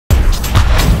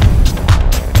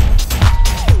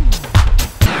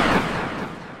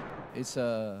It's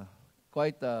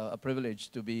quite a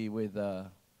privilege to be with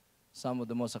some of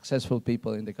the most successful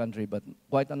people in the country, but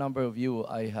quite a number of you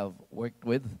I have worked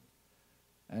with,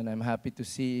 and I'm happy to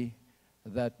see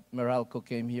that Meralco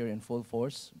came here in full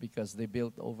force because they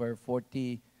built over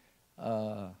 40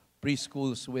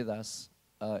 preschools with us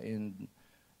in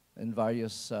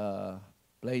various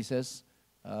places.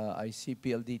 I see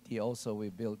PLDT also.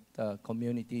 We built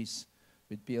communities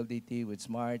with PLDT, with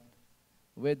SMART,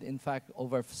 with, in fact,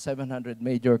 over 700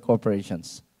 major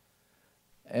corporations.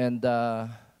 And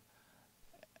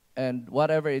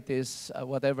whatever it is,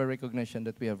 whatever recognition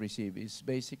that we have received is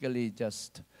basically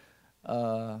just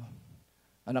an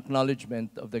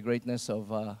acknowledgement of the greatness of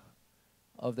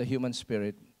the human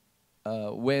spirit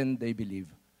when they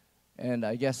believe. And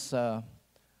I guess I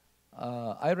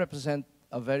represent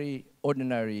a very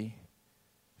ordinary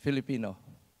Filipino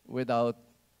without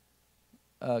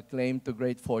claim to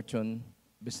great fortune,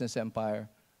 business empire,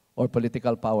 or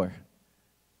political power.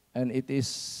 And it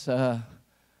is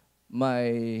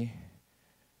my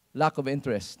lack of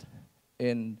interest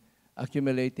in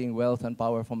accumulating wealth and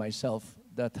power for myself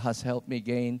that has helped me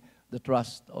gain the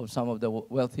trust of some of the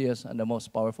wealthiest and the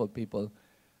most powerful people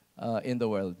in the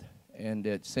world. And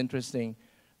it's interesting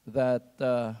that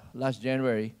last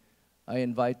January, I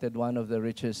invited one of the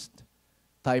richest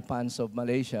Taipans of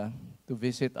Malaysia to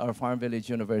visit our Farm Village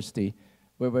University,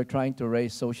 where we're trying to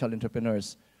raise social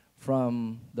entrepreneurs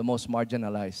from the most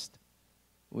marginalized.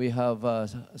 We have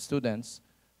students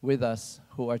with us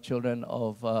who are children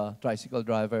of tricycle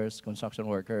drivers, construction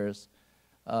workers,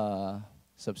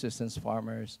 subsistence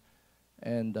farmers,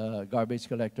 and garbage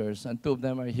collectors. And two of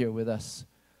them are here with us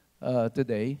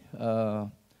today.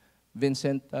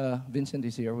 Vincent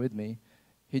is here with me.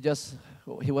 He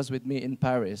was with me in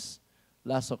Paris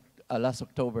last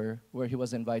October, where he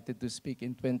was invited to speak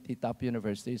in 20 top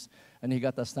universities, and he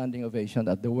got a standing ovation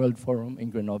at the World Forum in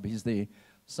Grenoble. He's the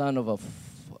son of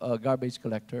a garbage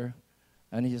collector,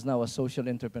 and he's now a social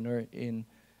entrepreneur in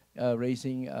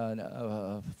raising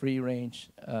free-range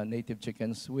native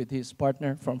chickens with his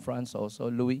partner from France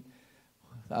also, Louis,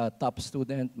 a top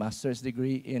student, master's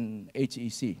degree in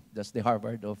HEC. That's the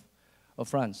Harvard of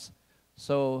France.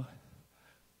 So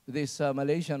this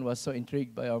Malaysian was so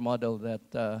intrigued by our model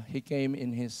that he came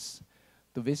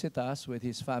to visit us with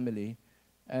his family,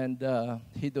 and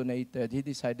he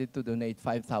decided to donate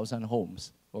 5,000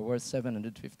 homes, or worth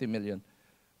 750 million.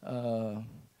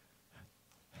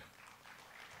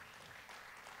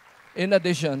 In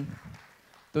addition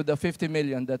to the 50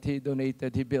 million that he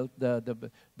donated, he built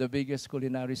the biggest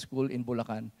culinary school in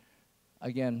Bulacan,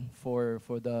 again, for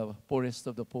the poorest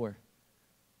of the poor.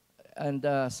 And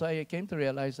so I came to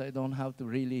realize I don't have to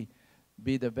really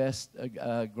be the best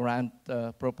grant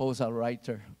proposal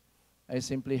writer. I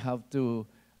simply have to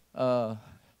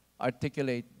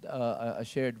articulate a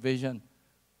shared vision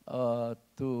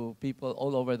to people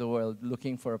all over the world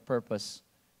looking for a purpose.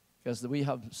 Because we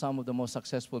have some of the most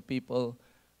successful people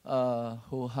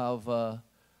who have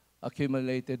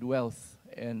accumulated wealth,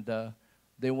 and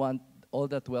they want all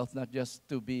that wealth not just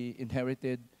to be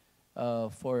inherited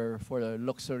for the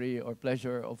luxury or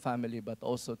pleasure of family, but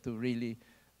also to really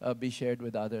be shared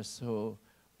with others who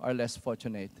are less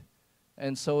fortunate.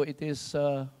 And so it is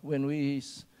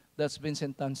that's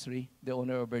Vincent Tansri, the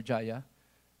owner of Berjaya,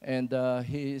 and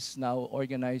he is now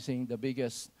organizing the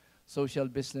biggest social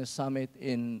business summit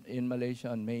in Malaysia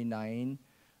on May 9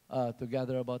 to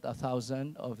gather about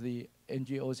 1,000 of the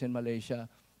NGOs in Malaysia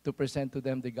to present to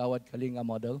them the Gawad Kalinga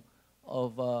model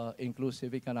of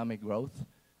inclusive economic growth,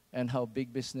 and how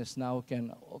big business now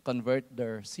can convert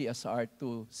their CSR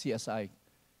to CSI,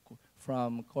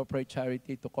 from corporate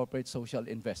charity to corporate social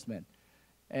investment.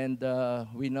 And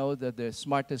we know that the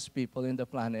smartest people in the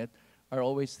planet are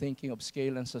always thinking of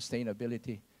scale and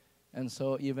sustainability. And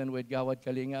so even with Gawad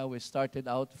Kalinga, we started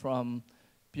out from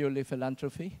purely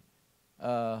philanthropy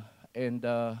and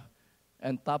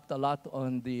tapped a lot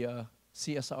on the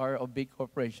CSR of big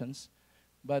corporations.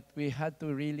 But we had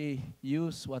to really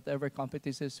use whatever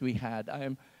competencies we had.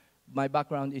 My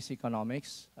background is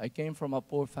economics. I came from a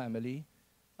poor family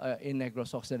in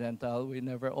Negros Occidental. We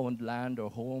never owned land or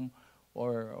home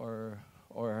or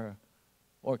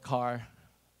car.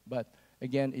 But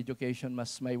again, education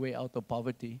was my way out of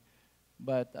poverty.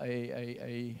 But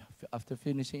after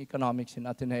finishing economics in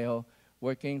Ateneo,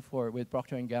 working with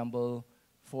Procter & Gamble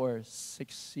for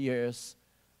 6 years,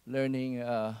 learning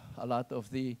a lot of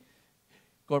the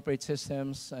corporate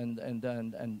systems and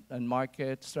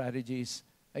market strategies,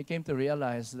 I came to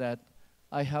realize that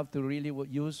I have to really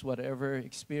use whatever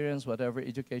experience, whatever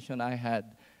education I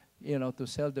had, to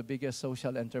sell the biggest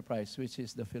social enterprise, which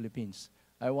is the Philippines.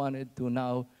 I wanted to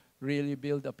now really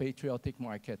build a patriotic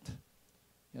market,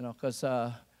 you know, because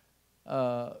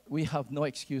we have no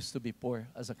excuse to be poor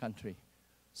as a country.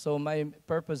 So my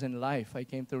purpose in life, I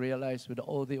came to realize with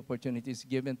all the opportunities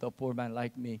given to a poor man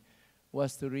like me,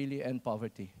 was to really end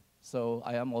poverty. So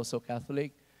I am also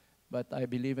Catholic, but I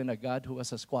believe in a God who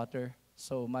was a squatter.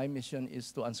 So my mission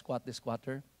is to unsquat the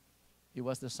squatter. He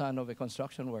was the son of a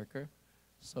construction worker,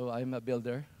 so I'm a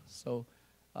builder. So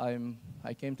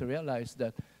I came to realize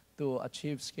that to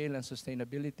achieve scale and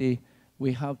sustainability,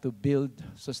 we have to build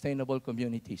sustainable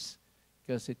communities,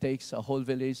 because it takes a whole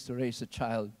village to raise a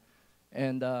child.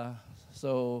 And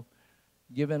so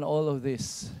given all of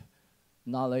this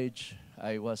knowledge,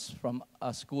 I was from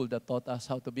a school that taught us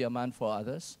how to be a man for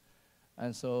others.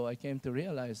 And so I came to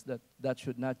realize that that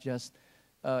should not just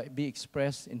be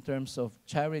expressed in terms of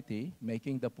charity,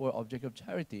 making the poor object of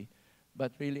charity,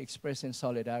 but really expressed in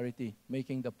solidarity,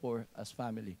 making the poor as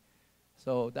family.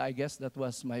 So I guess that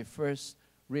was my first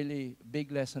really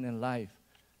big lesson in life.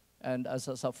 And as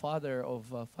a father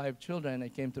of 5 children, I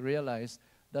came to realize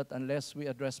that unless we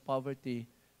address poverty,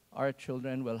 our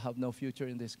children will have no future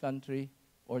in this country,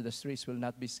 or the streets will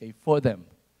not be safe for them.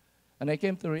 And I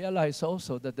came to realize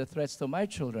also that the threats to my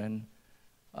children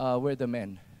were the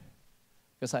men,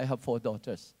 because I have 4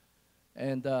 daughters.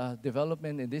 And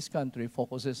development in this country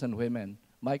focuses on women.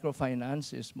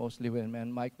 Microfinance is mostly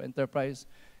women. Microenterprise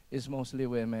is mostly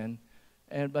women.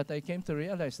 But I came to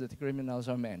realize that the criminals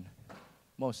are men,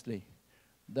 mostly.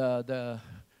 The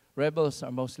rebels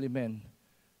are mostly men.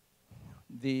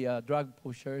 The drug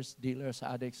pushers, dealers,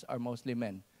 addicts are mostly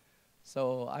men.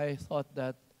 So I thought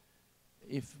that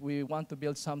if we want to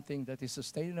build something that is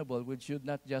sustainable, we should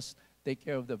not just take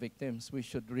care of the victims. We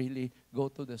should really go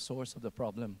to the source of the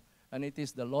problem. And it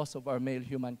is the loss of our male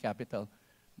human capital.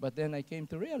 But then I came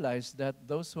to realize that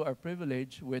those who are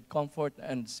privileged with comfort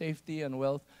and safety and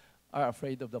wealth are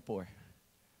afraid of the poor.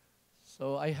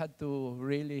 So I had to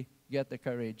really get the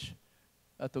courage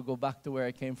to go back to where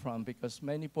I came from, because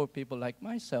many poor people like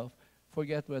myself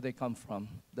forget where they come from,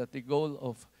 that the goal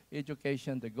of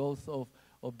education, the goal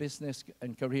of business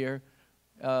and career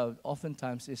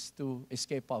oftentimes is to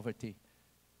escape poverty.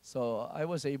 So I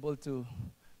was able to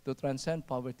transcend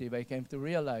poverty, but I came to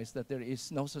realize that there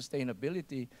is no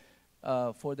sustainability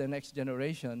for the next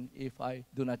generation if I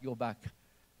do not go back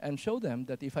and show them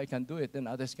that if I can do it, then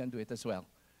others can do it as well.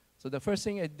 So the first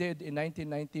thing I did in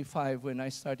 1995 when I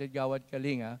started Gawad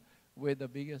Kalinga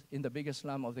in the biggest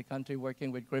slum of the country,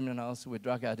 working with criminals, with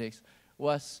drug addicts,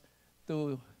 was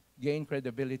to gain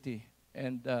credibility.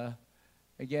 And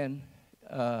again,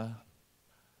 I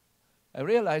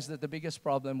realized that the biggest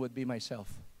problem would be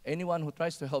myself. Anyone who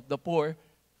tries to help the poor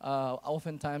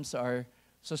oftentimes are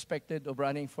suspected of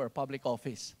running for public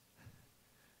office,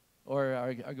 or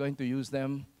are going to use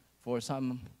them for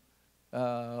some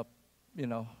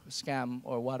scam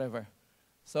or whatever.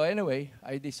 So anyway,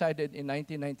 I decided in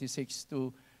 1996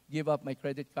 to give up my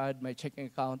credit card, my checking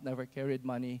account, never carried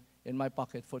money in my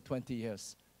pocket for 20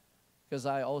 years. Because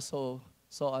I also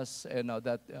saw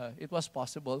that it was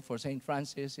possible for St.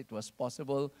 Francis, it was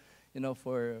possible,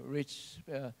 for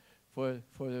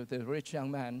the rich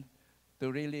young man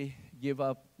to really give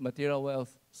up material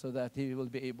wealth so that he will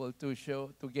be able to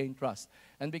gain trust.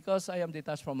 And because I am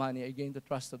detached from money, I gained the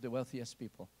trust of the wealthiest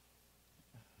people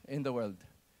in the world.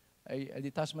 I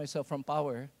detached myself from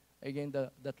power. I gained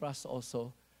the trust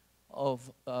also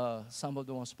of some of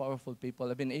the most powerful people.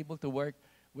 I've been able to work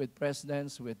with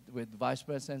presidents, with vice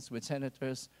presidents, with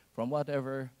senators, from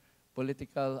whatever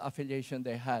political affiliation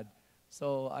they had.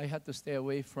 So I had to stay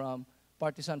away from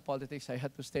partisan politics. I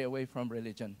had to stay away from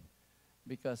religion,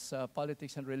 because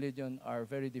politics and religion are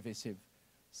very divisive.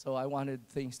 So I wanted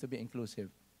things to be inclusive.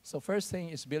 So first thing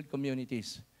is build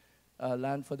communities.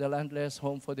 Land for the landless,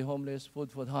 home for the homeless,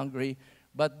 food for the hungry,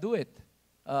 but do it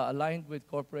aligned with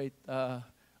corporate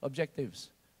objectives.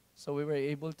 So we were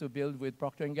able to build with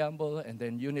Procter & Gamble, and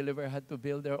then Unilever had to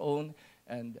build their own,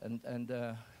 and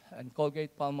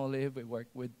Colgate Palmolive. We work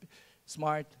with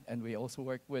Smart, and we also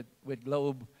work with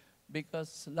Globe,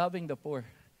 because loving the poor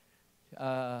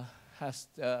has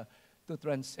to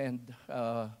transcend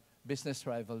business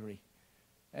rivalry.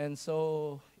 And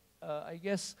so I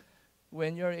guess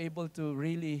when you're able to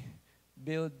really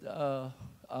build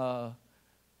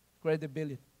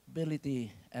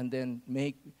credibility and then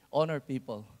honor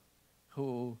people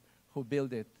who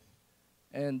build it.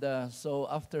 And so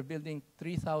after building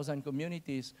 3,000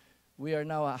 communities, we are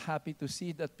now happy to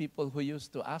see that people who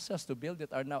used to ask us to build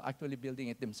it are now actually building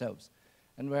it themselves.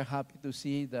 And we're happy to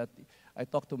see that. I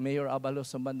talked to Mayor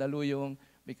Abalos of Mandaluyong,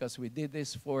 because we did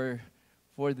this for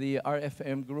the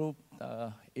RFM group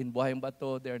in Buhay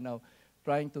Bato. They're now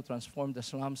trying to transform the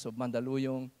slums of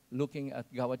Mandaluyong, looking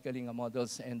at Gawad Kalinga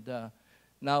models. And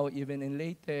now, even in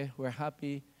Leyte, we're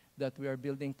happy that we are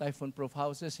building typhoon-proof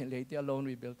houses. In Leyte alone,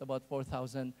 we built about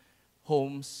 4,000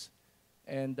 homes.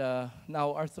 And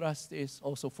now our thrust is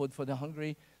also food for the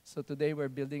hungry. So today we're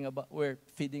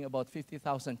feeding about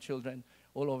 50,000 children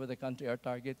all over the country. Our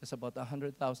target is about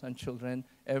 100,000 children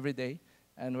every day.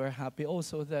 And we're happy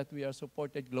also that we are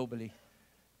supported globally.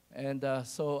 And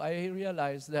so I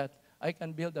realized that I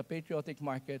can build a patriotic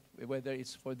market, whether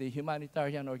it's for the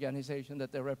humanitarian organization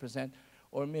that I represent,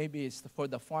 or maybe it's for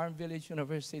the Farm Village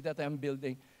University that I'm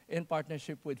building in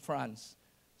partnership with France.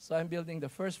 So I'm building the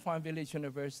first Farm Village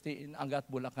University in Angat,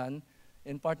 Bulacan,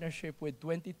 in partnership with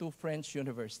 22 French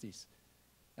universities.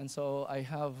 And so I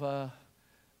have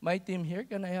my team here.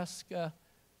 Can I ask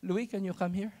Louis, can you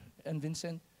come here? And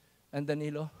Vincent and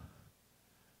Danilo.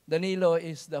 Danilo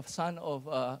is the son of,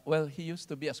 well, he used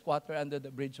to be a squatter under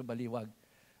the bridge of Baliwag.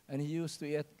 And he used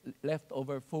to eat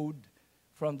leftover food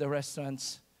from the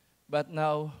restaurants. But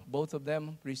now, both of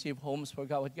them receive homes for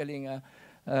Gawad Kalinga.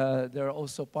 They're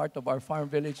also part of our Farm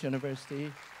Village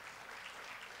University.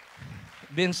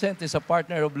 Vincent is a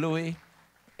partner of Louis.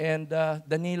 And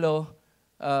Danilo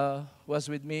was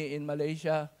with me in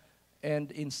Malaysia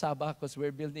and in Sabah, because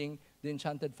we're building the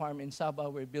Enchanted Farm in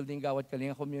Sabah. We're building Gawad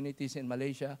Kalinga communities in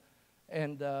Malaysia.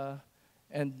 And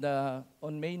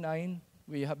on May 9,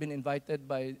 we have been invited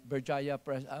by Berjaya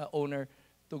owner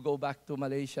to go back to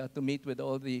Malaysia to meet with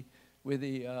all the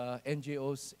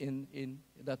NGOs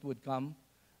that would come.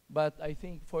 But I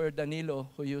think for Danilo,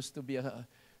 who used to be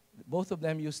both of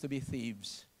them used to be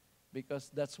thieves,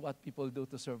 because that's what people do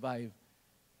to survive.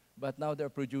 But now they're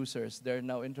producers. They're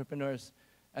now entrepreneurs.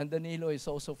 And Danilo is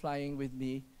also flying with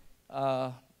me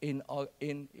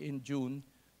in June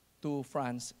to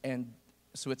France and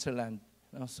Switzerland.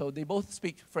 So they both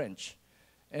speak French.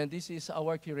 And this is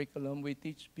our curriculum. We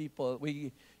teach people,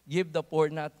 we give the poor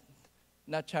not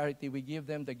charity, we give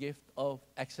them the gift of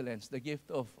excellence, the gift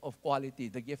of quality,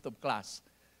 the gift of class.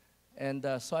 And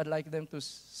so I'd like them to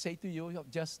say to you,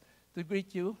 just to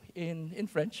greet you in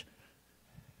French.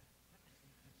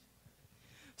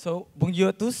 So, bonjour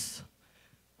à tous.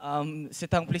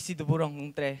 C'est un plaisir de vous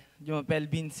rencontrer. Je m'appelle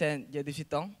Vincent, j'ai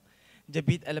 18 ans.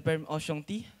 J'habite à la Perme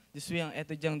Enchanté. Je suis un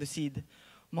étudiant de CID.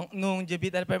 Maintenant,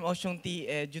 j'habite à la Perme Enchanté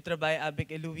et je travaille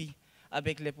avec Louis,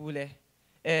 avec les poulets.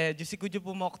 Et je sais que je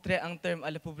peux montrer en termes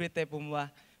à la pauvreté pour moi,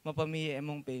 ma famille et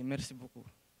mon pays. Merci beaucoup.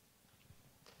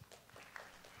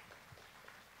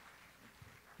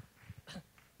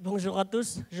 Bonjour à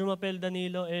tous, je m'appelle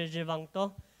Danilo et j'ai 20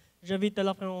 ans. J'habite à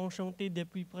la Perme Enchantée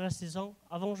depuis près de 6 ans.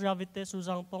 Avant, j'habitais sous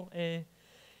un pont et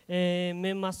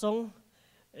mes maçons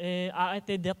a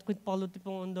été détruite par le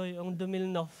typhon en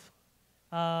 2009.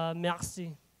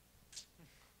 Merci.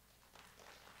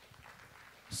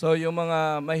 So yung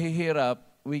mga mahihirap,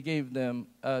 we gave them,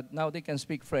 now they can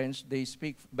speak French. They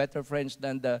speak better French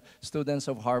than the students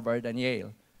of Harvard and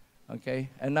Yale.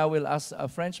 Okay? And now we'll ask a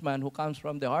Frenchman who comes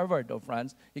from the Harvard of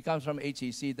France. He comes from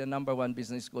HEC, the #1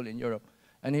 business school in Europe.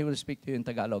 And he will speak to you in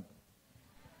Tagalog.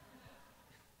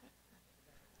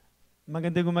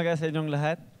 Magandang umaga sa inyong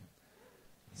lahat.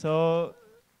 So,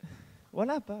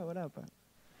 wala pa.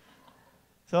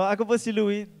 So, ako po si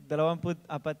Louis,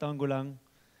 24 taong gulang.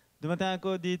 Dumating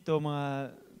ako dito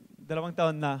mga 2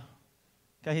 taon na,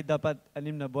 kahit dapat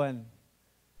 6 na buwan.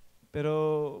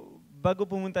 Pero bago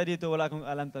pumunta dito, wala akong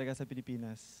alam talaga sa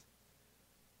Pilipinas.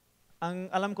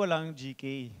 Ang alam ko lang,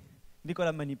 GK. Hindi ko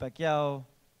alam Manny Pacquiao,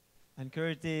 Ann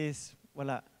Curtis,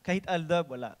 wala. Kahit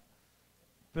Aldab, wala.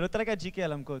 Pero talaga GK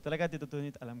alam ko, talaga Tito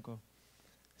Tunit alam ko.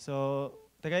 So,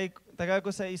 taga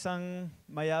ko sa isang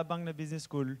mayabang na business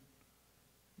school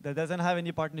that doesn't have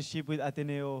any partnership with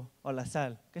Ateneo o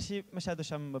LaSalle. Kasi masyado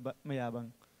siyang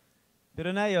mayabang. Pero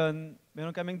na yun,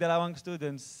 meron kaming 2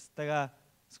 students, taga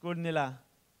school nila.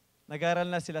 Nag-aral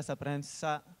na sila sa France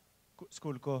sa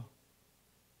school ko.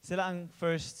 Sila ang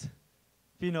first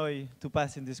Pinoy to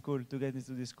pass in this school, to get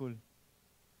into this school.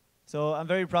 So I'm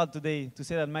very proud today to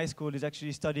say that my school is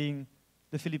actually studying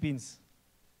the Philippines.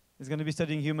 It's going to be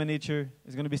studying human nature.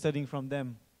 It's going to be studying from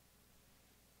them.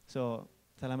 So,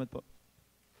 salamat po.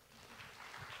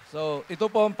 So ito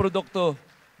po ang produkto.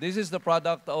 This is the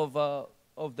product of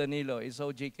Danilo. It's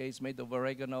OGK. It's made of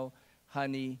oregano,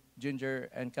 honey, ginger,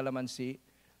 and calamansi.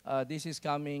 This is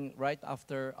coming right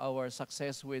after our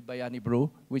success with Bayani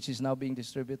Brew, which is now being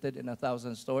distributed in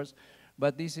 1,000 stores.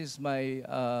 But this is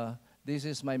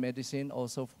my medicine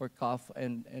also for cough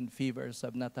and fevers.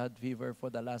 I've not had fever for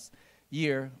the last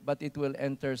year, but it will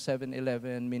enter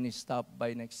 7-Eleven mini stop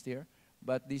by next year.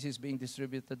 But this is being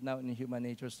distributed now in Human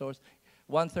Nature stores.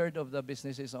 1/3 of the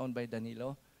business is owned by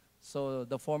Danilo. So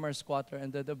the former squatter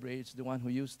under the bridge, the one who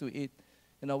used to eat,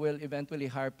 will eventually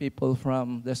hire people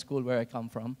from the school where I come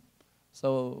from.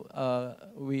 So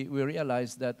we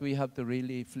realized that we have to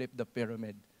really flip the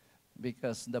pyramid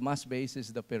because the mass base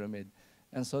is the pyramid.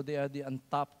 And so they are the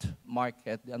untapped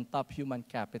market, the untapped human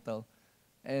capital.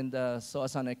 And so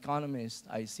as an economist,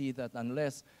 I see that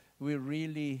unless we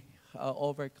really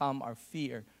overcome our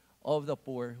fear of the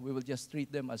poor, we will just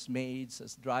treat them as maids,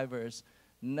 as drivers,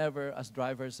 never as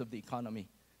drivers of the economy.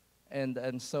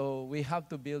 And so we have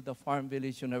to build the Farm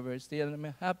Village University, and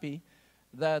I'm happy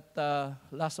that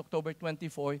last October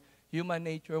 24, Human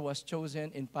Nature was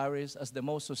chosen in Paris as the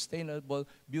most sustainable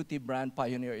beauty brand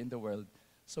pioneer in the world.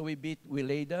 So we beat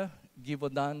Weleda,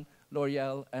 Givaudan,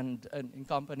 L'Oreal, and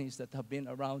companies that have been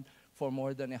around for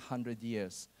more than 100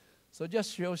 years. So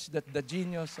just shows that the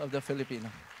genius of the Filipino.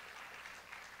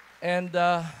 And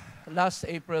last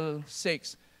April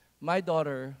 6, my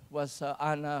daughter was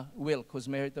Anna Wilk, who's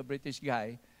married to a British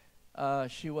guy.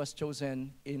 She was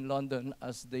chosen in London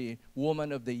as the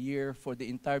Woman of the Year for the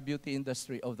entire beauty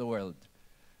industry of the world.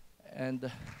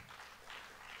 And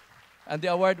the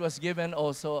award was given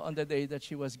also on the day that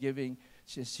she was giving,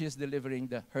 she's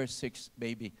delivering her sixth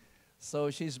baby.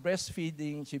 So she's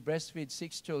breastfeeding, she breastfeeds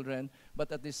 6 children,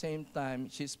 but at the same time,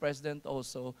 she's president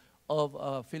also of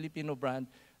a Filipino brand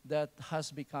that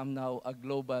has become now a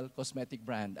global cosmetic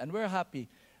brand. And we're happy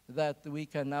that we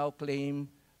can now claim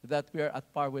that we are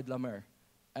at par with La Mer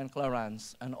and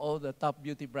Clarins and all the top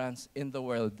beauty brands in the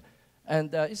world.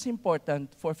 And it's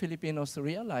important for Filipinos to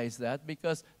realize that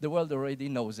because the world already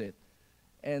knows it.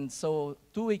 And so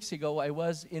 2 weeks ago, I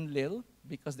was in Lille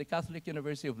because the Catholic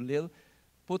University of Lille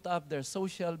put up their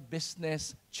social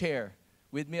business chair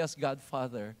with me as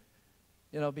godfather,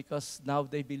 because now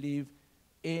they believe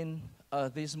in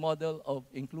this model of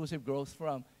inclusive growth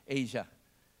from Asia.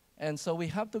 And so we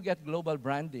have to get global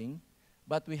branding,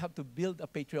 but we have to build a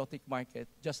patriotic market,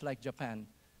 just like Japan.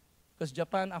 Because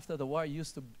Japan, after the war,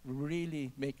 used to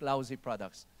really make lousy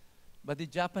products. But the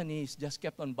Japanese just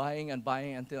kept on buying and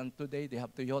buying until today they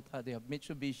have Toyota, they have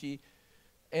Mitsubishi,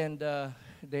 and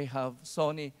they have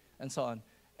Sony, and so on.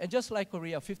 And just like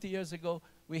Korea, 50 years ago,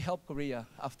 we helped Korea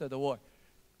after the war.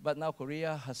 But now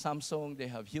Korea has Samsung, they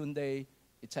have Hyundai,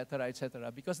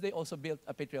 etc., because they also built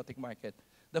a patriotic market.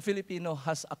 The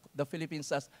Philippines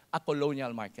has a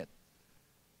colonial market.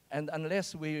 And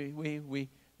unless we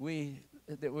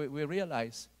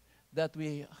realize that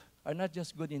we are not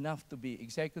just good enough to be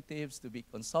executives, to be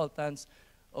consultants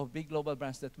of big global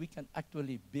brands, that we can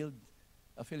actually build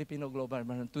a Filipino global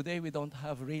brand. Today, we don't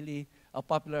have really a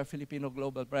popular Filipino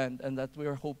global brand, and that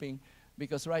we're hoping,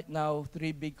 because right now,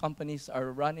 3 big companies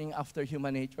are running after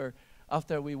Human Nature,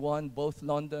 after we won both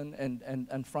London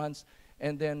and France.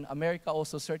 And then America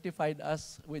also certified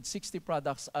us with 60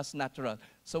 products as natural.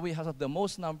 So we have the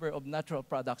most number of natural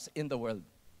products in the world.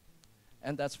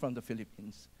 And that's from the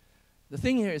Philippines. The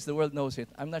thing here is the world knows it.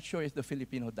 I'm not sure if the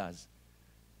Filipino does.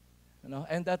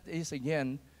 And that is,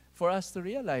 again, for us to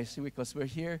realize, because we're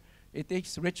here, it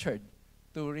takes Richard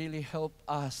to really help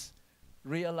us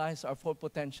realize our full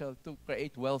potential to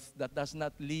create wealth that does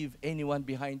not leave anyone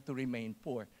behind to remain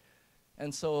poor.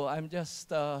 And so I'm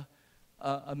just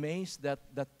amazed that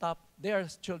they are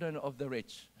children of the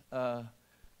rich.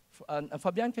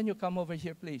 Fabian, can you come over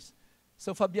here, please?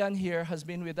 So Fabian here has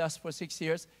been with us for 6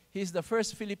 years. He's the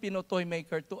first Filipino toy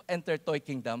maker to enter Toy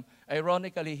Kingdom.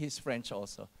 Ironically, he's French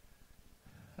also.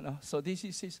 So this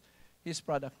is his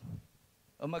product.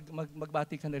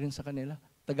 Magbati ka na rin sa kanila.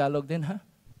 Tagalog din, ha?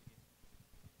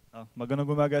 Magandang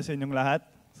umaga sa inyong lahat.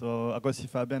 So ako si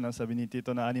Fabian, sabi ni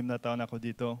Tito na 6 na taon ako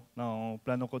dito.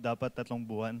 Plano ko dapat 3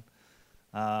 buwan.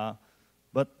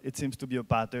 But it seems to be a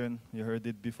pattern. You heard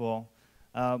it before.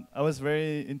 I was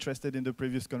very interested in the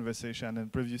previous conversation and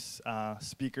previous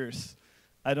speakers.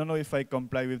 I don't know if I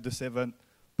comply with the 7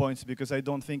 points because I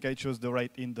don't think I chose the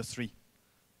right industry.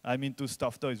 I'm into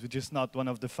stuffed toys, which is not one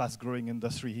of the fast-growing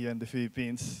industry here in the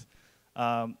Philippines.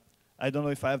 I don't know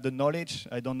if I have the knowledge.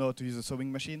 I don't know how to use a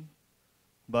sewing machine.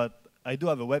 But I do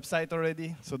have a website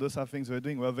already, so those are things we're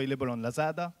doing. We're available on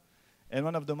Lazada. And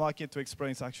one of the market to explore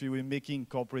is actually we're making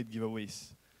corporate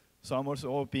giveaways. So I'm also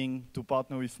hoping to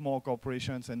partner with more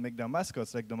corporations and make their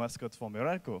mascots, like the mascot for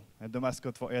Meralco and the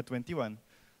mascot for Air 21.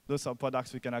 Those are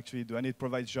products we can actually do, and it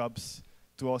provides jobs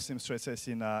to our seamstresses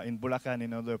in Bulacan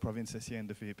and other provinces here in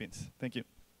the Philippines. Thank you.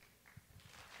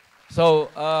 So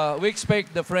we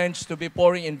expect the French to be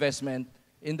pouring investment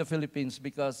in the Philippines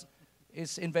because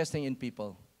it's investing in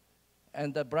people.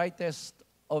 And the brightest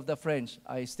of the French,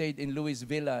 I stayed in Louis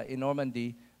Villa in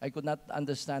Normandy. I could not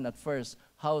understand at first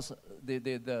how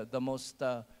the most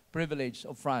privileged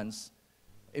of France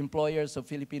employers of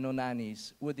Filipino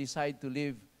nannies would decide to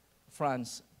leave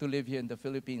France to live here in the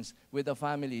Philippines with the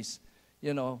families,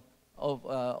 you know,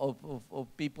 of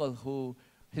people who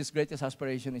his greatest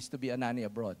aspiration is to be a nanny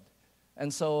abroad.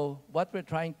 And so what we're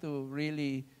trying to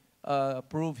really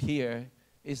prove here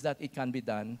is that it can be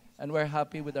done. And we're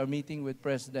happy with our meeting with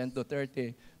President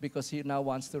Duterte because he now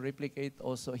wants to replicate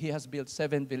also. He has built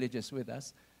 7 villages with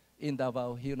us in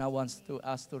Davao. He now wants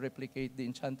us to replicate the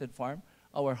Enchanted Farm,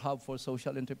 our hub for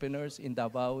social entrepreneurs in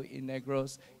Davao, in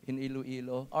Negros, in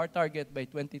Iloilo. Our target by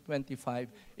 2025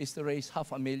 is to raise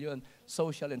 500,000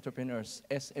 social entrepreneurs,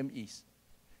 SMEs.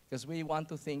 Because we want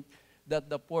to think that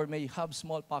the poor may have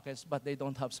small pockets, but they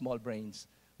don't have small brains.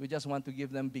 We just want to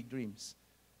give them big dreams.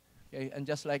 Okay? And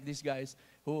just like these guys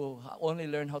who only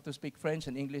learned how to speak French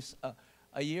and English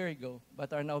a year ago,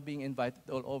 but are now being invited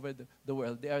all over the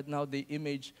world. They are now the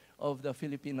image of the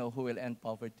Filipino who will end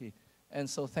poverty. And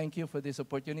so thank you for this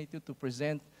opportunity to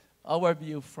present our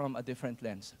view from a different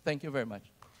lens. Thank you very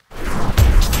much.